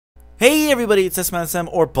Hey everybody, it's Smansam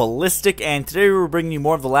or Ballistic, and today we're bringing you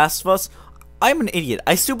more of The Last of Us. I'm an idiot.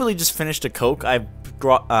 I stupidly just finished a Coke. I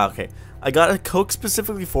got a Coke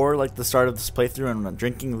specifically for like the start of this playthrough, and I'm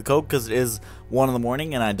drinking the Coke because it is 1 in the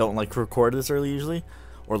morning, and I don't like to record this early usually,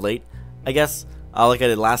 or late, I guess. Like I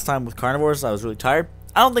did last time with Carnivores, I was really tired.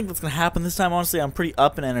 I don't think that's gonna happen this time. Honestly, I'm pretty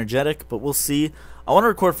up and energetic, but we'll see. I want to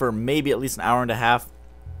record for maybe at least an hour and a half.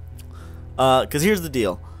 Because here's the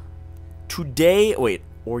deal. Today,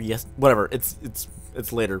 whatever.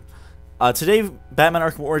 It's later. Today, Batman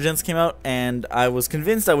Arkham Origins came out, and I was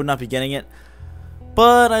convinced I would not be getting it.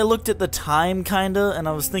 But I looked at the time, kinda, and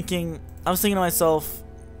I was thinking to myself,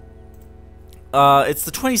 it's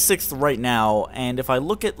the 26th right now, and if I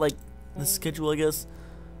look at like the schedule, I guess,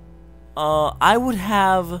 I would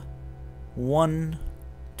have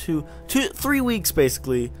 3 weeks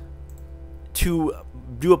basically to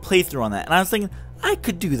do a playthrough on that, and I was thinking I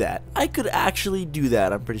could do that. I could actually do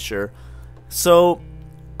that, I'm pretty sure. So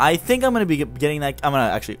I think I'm gonna be getting that.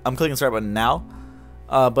 I'm clicking start button now,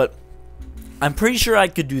 but I'm pretty sure I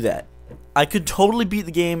could do that. I could totally beat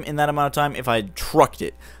the game in that amount of time if I trucked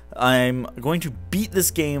it. I'm going to beat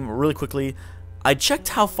this game really quickly. I checked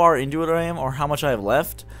how far into it I am, or how much I have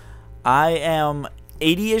left. I am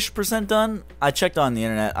 80-ish% done. I checked on the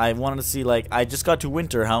internet. I wanted to see, like, I just got to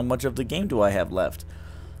winter. How much of the game do I have left?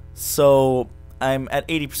 So I'm at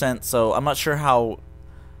 80%. So I'm not sure how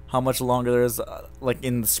much longer there is, like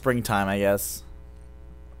in the springtime, I guess.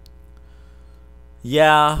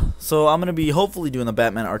 Yeah. So I'm gonna be hopefully doing the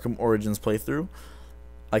Batman Arkham Origins playthrough.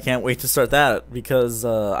 I can't wait to start that because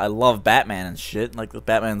I love Batman and shit. Like,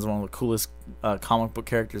 Batman's one of the coolest comic book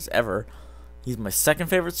characters ever. He's my second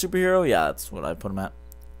favorite superhero. Yeah, that's what I put him at.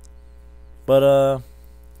 But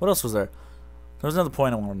what else was there? There was another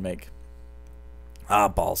point I wanted to make.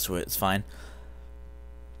 Balls to it. It's fine.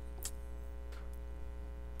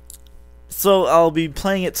 So I'll be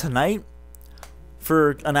playing it tonight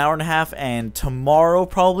for an hour and a half, and tomorrow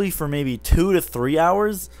probably for maybe 2 to 3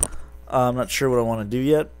 hours. I'm not sure what I want to do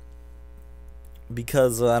yet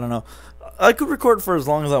because I don't know. I could record for as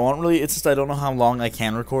long as I want, really. It's just I don't know how long I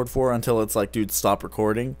can record for until it's like, dude, stop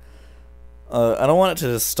recording. I don't want it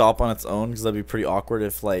to just stop on its own because that'd be pretty awkward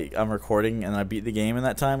if, like, I'm recording and I beat the game in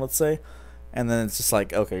that time, let's say, and then it's just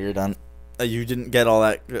like, okay, you're done. You didn't get all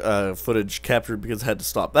that footage captured because it had to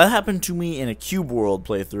stop. That happened to me in a Cube World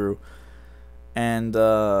playthrough, and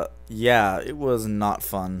yeah, it was not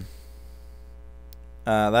fun.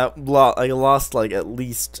 I lost like at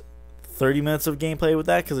least 30 minutes of gameplay with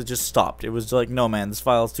that because it just stopped. It was like, no man, this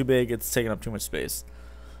file is too big, it's taking up too much space.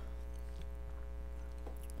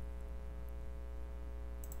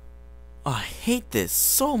 Oh, I hate this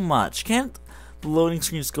so much. Can't the loading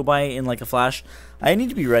screen just go by in like a flash? I need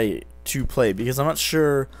to be ready to play because I'm not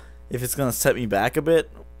sure if it's gonna set me back a bit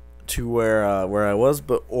to where I was,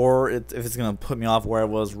 or if it's gonna put me off where I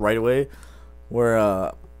was right away, where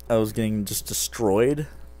I was getting just destroyed.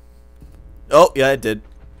 Oh yeah, it did.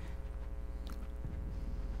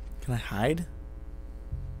 Can I hide?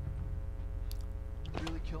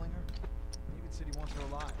 Really killing her? David said he wants her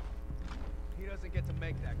alive. He doesn't get to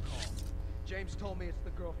make that call. James told me it's the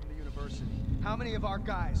girl from the university. How many of our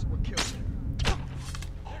guys were killed there?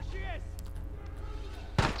 There she is!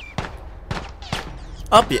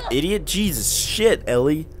 Up, you idiot! Jesus shit,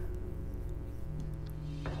 Ellie.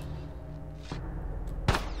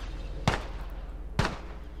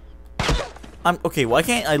 Okay. Why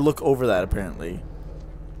can't I look over that? Apparently.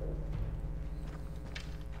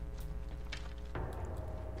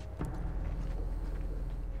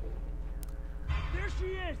 There she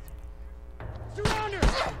is! Surround her!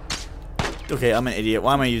 Okay, I'm an idiot.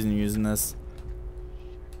 Why am I using this?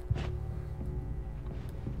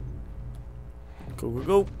 Go, go,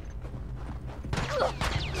 go.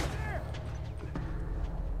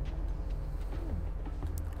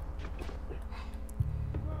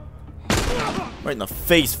 Right in the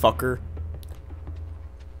face, fucker.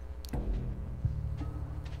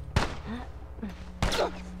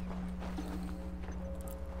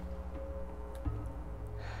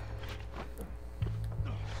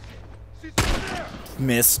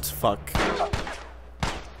 Missed. Fuck.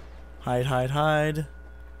 Hide, hide, hide.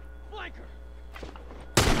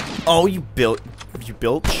 Oh, you bilch.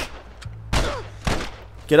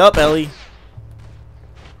 Get up, Ellie.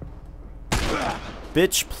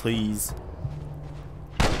 Bitch, please.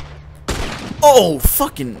 Oh,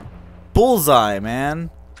 fucking bullseye,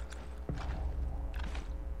 man.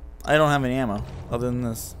 I don't have any ammo other than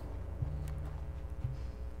this.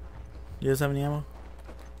 You guys have any ammo?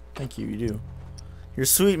 Thank you, you do. You're a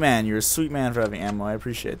sweet man. You're a sweet man for having ammo. I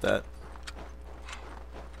appreciate that.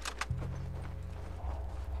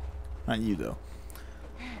 Not you, though.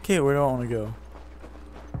 Okay, where do I want to go?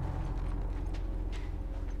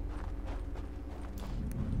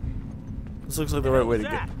 This looks like the right way to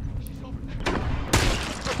go.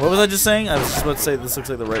 What was I just saying? I was just about to say this looks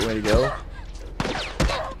like the right way to go.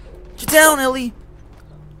 Get down, Ellie!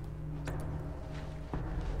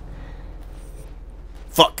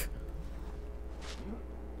 Fuck.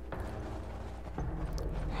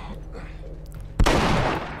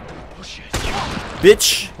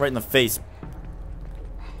 Bitch! Right in the face.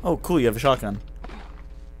 Oh, cool, you have a shotgun.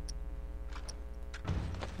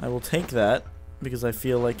 I will take that because I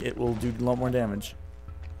feel like it will do a lot more damage.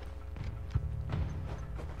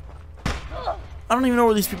 I don't even know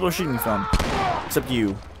where these people are shooting from. Except you.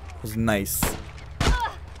 It was nice.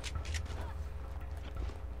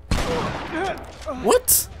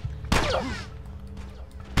 What?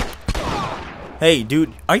 Hey,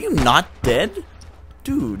 dude, are you not dead?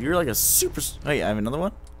 Dude, you're like a super... Hey, I have another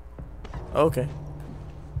one? Oh, okay.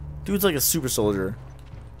 Dude's like a super soldier.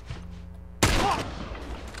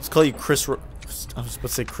 Let's call you Chris... I was about to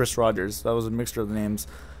say Chris Rogers. That was a mixture of the names.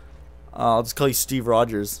 I'll just call you Steve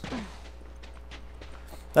Rogers.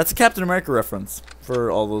 That's a Captain America reference for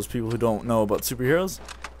all those people who don't know about superheroes.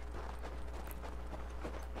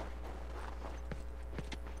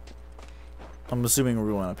 I'm assuming we're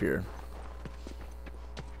going up here.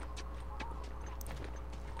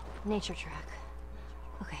 Nature track.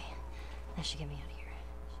 Okay, that should get me out of here.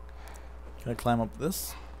 Can I climb up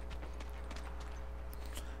this?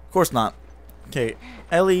 Of course not. Okay,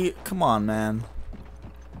 Ellie, come on, man.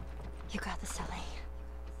 You got this, Ellie.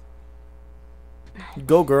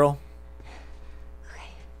 Go, girl.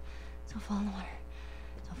 Okay, don't fall in the water.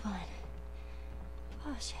 Don't fall in.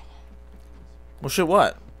 Oh, shit. Well, shit,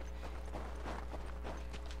 what?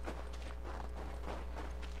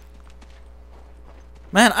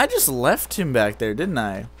 Man, I just left him back there, didn't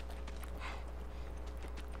I?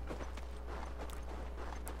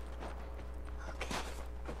 Okay.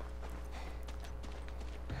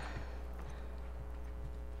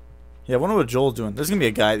 Yeah, I wonder what Joel's doing. There's gonna be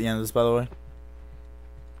a guy at the end of this, by the way.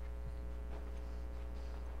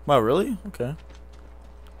 Wow, really? Okay.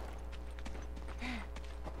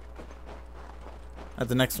 At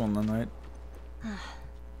the next one, then, right?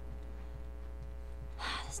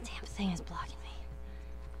 This damn thing is blocking me.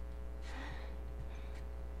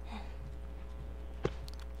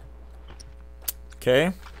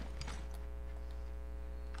 Okay.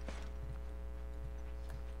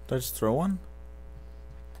 Did I just throw one?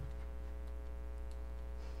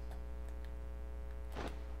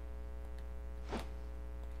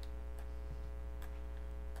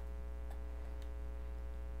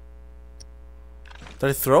 Did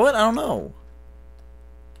I throw it? I don't know.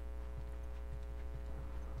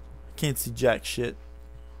 I can't see jack shit.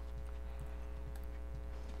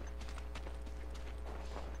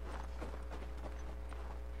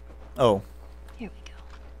 Oh. Here we go.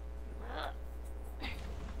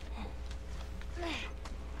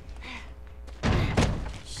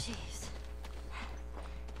 Jeez.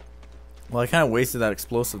 Well, I kind of wasted that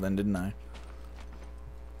explosive then, didn't I?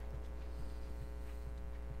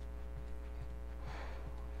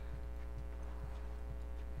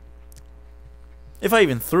 If I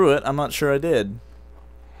even threw it, I'm not sure I did.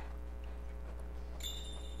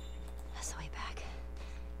 That's the way back.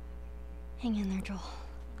 Hang in there, Joel.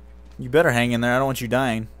 You better hang in there. I don't want you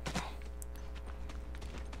dying.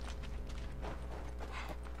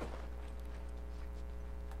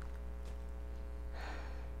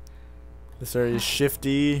 This area is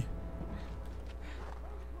shifty.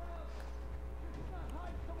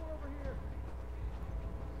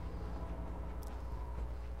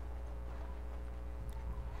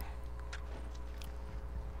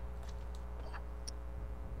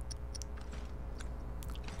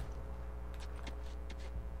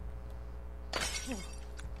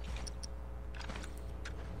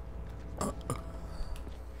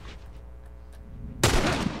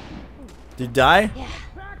 Did you die? Yeah.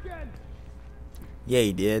 Yeah,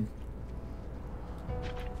 he did.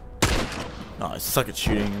 No, I suck at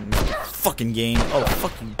shooting in this fucking game. Oh,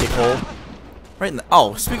 fucking dickhole. Right in the...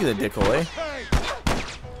 Oh, speaking of the dickhole, eh?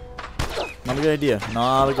 Not a good idea.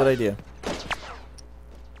 Not a good idea.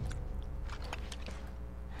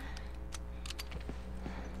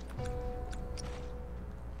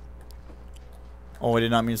 Oh, I did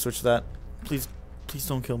not mean to switch that. Please, please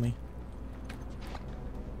don't kill me.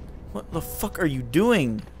 What the fuck are you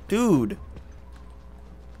doing? Dude.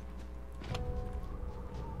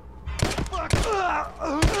 What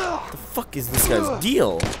the fuck is this guy's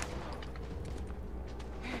deal?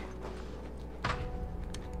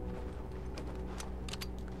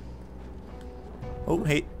 Oh,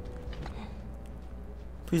 hey.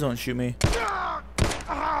 Please don't shoot me. Piece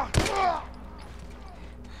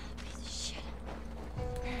of shit.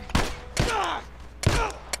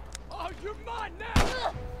 Oh, you're mine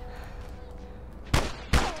now!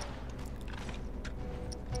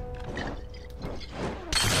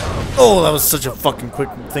 Oh, that was such a fucking quick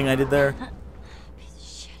thing I did there. Piece of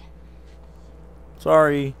shit.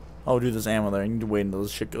 Sorry. Oh, dude, there's ammo there. I need to wait until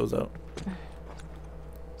this shit goes out.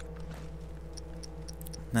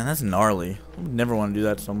 Man, that's gnarly. I would never want to do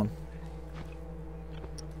that to someone.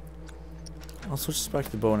 I'll switch this back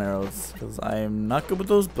to the bow and arrows, because I am not good with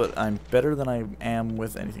those, but I'm better than I am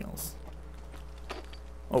with anything else.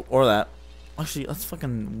 Oh, or that. Actually, let's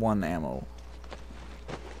fucking one ammo.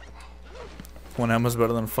 One ammo's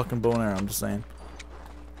better than a fucking bow and arrow, I'm just saying.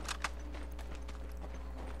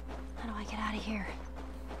 How do I get out of here?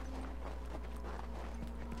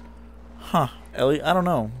 Huh, Ellie, I don't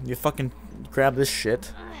know. You fucking grab this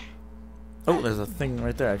shit. Oh, there's a thing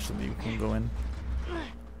right there, actually, you can go in.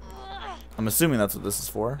 I'm assuming that's what this is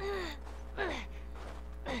for.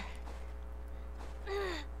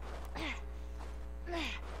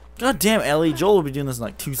 God damn, Ellie. Joel will be doing this in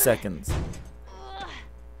like 2 seconds.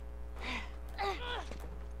 I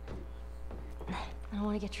don't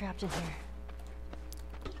want to get trapped in here.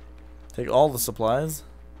 Take all the supplies.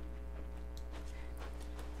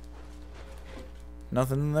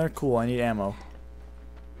 Nothing in there? Cool, I need ammo.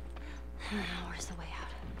 Where's the way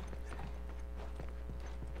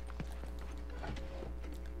out?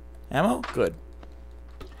 Ammo? Good.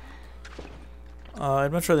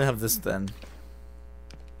 I'd much rather have this then.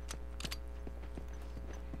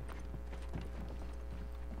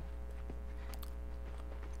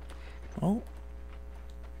 Oh.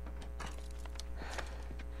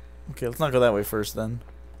 Okay, let's not go that way first then.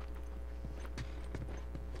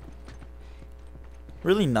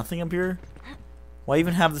 Really nothing up here? Why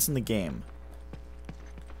even have this in the game?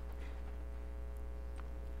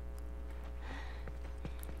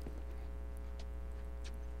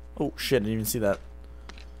 Oh shit, I didn't even see that.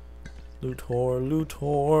 Loot whore, loot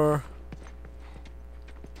whore.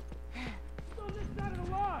 On this side of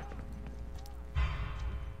the lodge!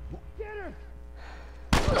 Get her!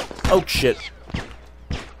 Oh shit.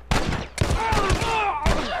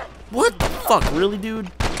 What the fuck? Really,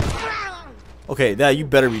 dude? Okay, that you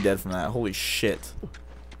better be dead from that. Holy shit.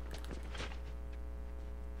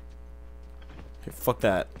 Okay, fuck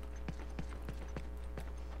that.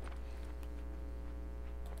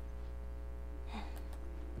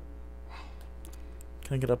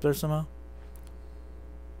 Can I get up there somehow?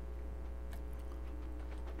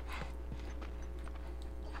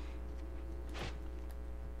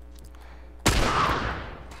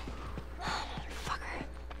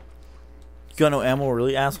 You got no ammo,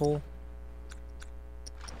 really, asshole?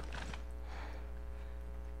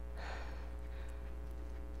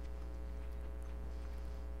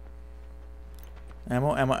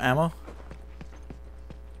 Ammo, ammo, ammo.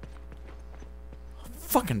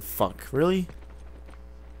 Fucking fuck, really?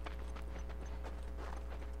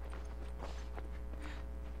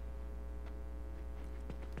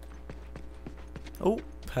 Oh,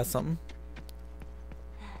 passed something.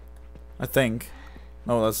 I think.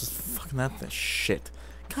 No, that's just fucking that shit.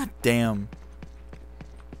 God damn.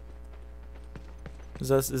 Is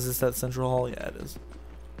this that central hall? Yeah, it is.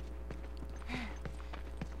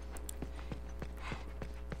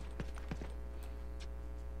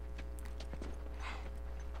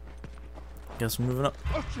 Guess we're moving up.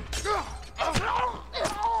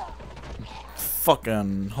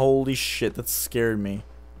 Fucking holy shit, that scared me.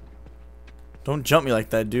 Don't jump me like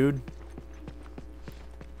that, dude.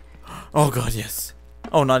 Oh god, yes.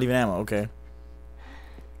 Oh, not even ammo, okay.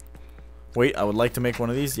 Wait, I would like to make one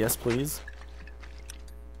of these. Yes, please.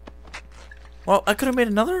 Well, I could have made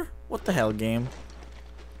another? What the hell, game?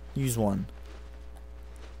 Use one.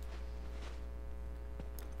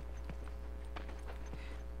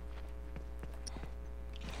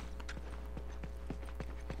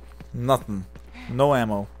 Nothing. No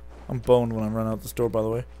ammo. I'm boned when I run out the store, by the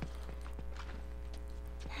way.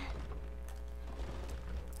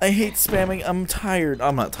 I hate spamming. I'm tired.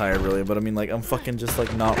 I'm not tired, really, but I mean, like, I'm fucking just,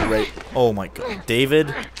 like, not ready. Oh my god. David?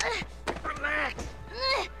 Relax!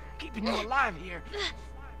 Keeping you alive here.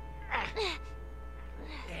 There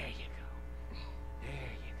you go.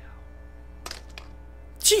 There you go.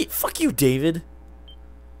 Gee, fuck you, David.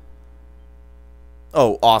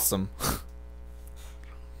 Oh, awesome.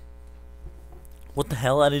 What the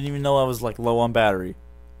hell? I didn't even know I was, like, low on battery.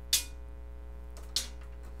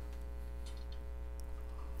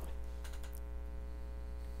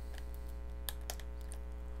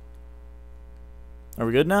 Are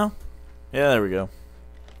we good now? Yeah, there we go.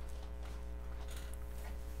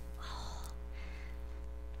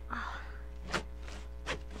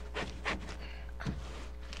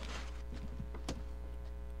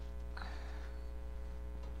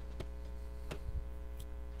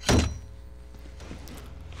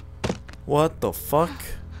 What the fuck?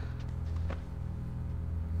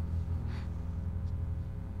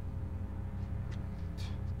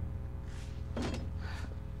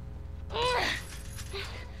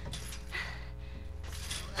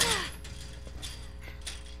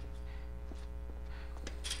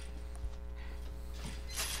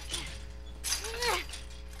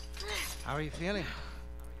 How are you feeling?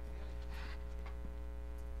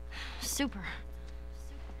 Super.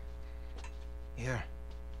 Here.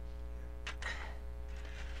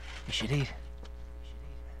 You should eat.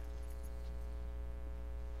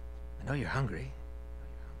 I know you're hungry.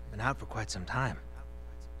 Been out for quite some time.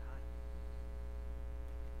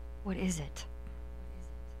 What is it?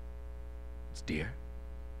 It's deer.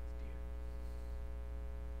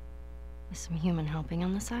 With some human helping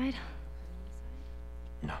on the side?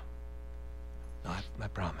 No. No, I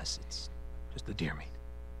promise. It's just the deer meat.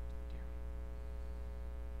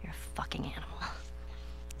 You're a fucking animal.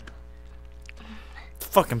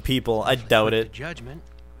 Fucking people. I doubt Quick it. to judgment.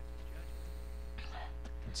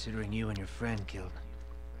 Considering you and your friend killed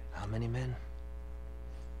how many men?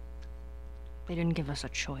 They didn't give us a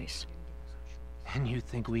choice. And you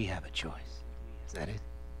think we have a choice? Is that it?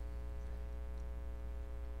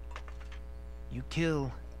 You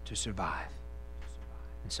kill to survive.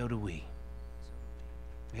 And so do we.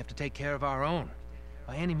 We have to take care of our own,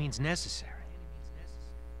 by any means necessary.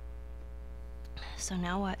 So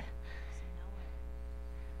now what?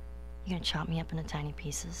 You gonna chop me up into tiny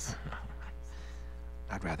pieces?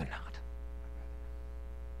 I'd rather not.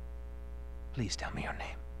 Please tell me your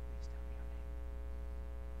name.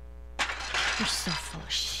 You're so full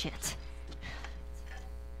of shit.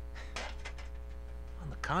 On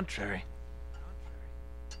the contrary,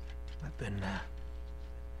 I've been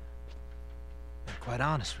quite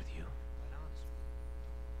honest with you.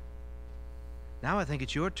 Now I think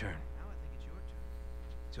it's your turn.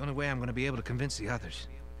 It's the only way I'm going to be able to convince the others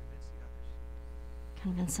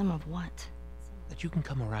Convince them of what? that you can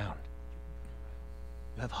come around.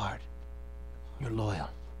 You have heart. You're loyal.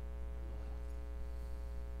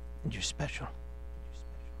 And you're special.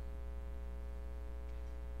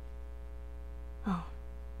 Oh.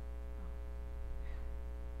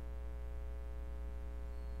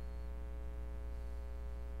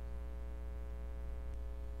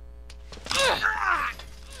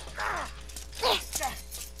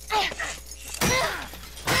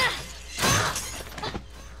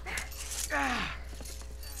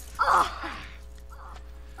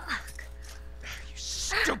 You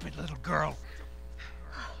stupid little girl.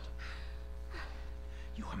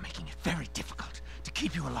 You are making it very difficult to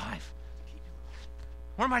keep you alive.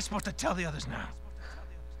 What am I supposed to tell the others now?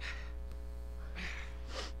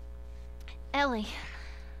 Ellie,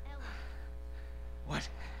 What?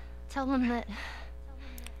 tell them that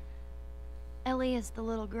Ellie is the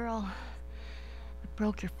little girl who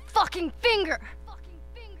broke your fucking finger.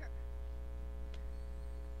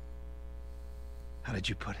 How did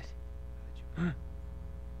you put it? Hmm?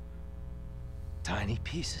 Tiny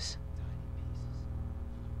pieces.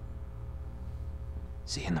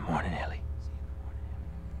 See you in the morning, Ellie.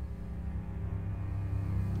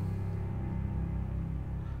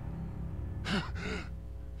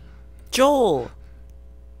 Joel!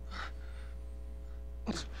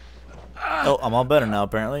 Oh, I'm all better now,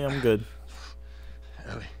 apparently. I'm good.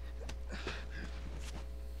 Ellie.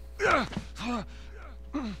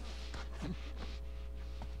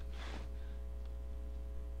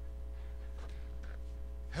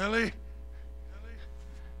 Ellie?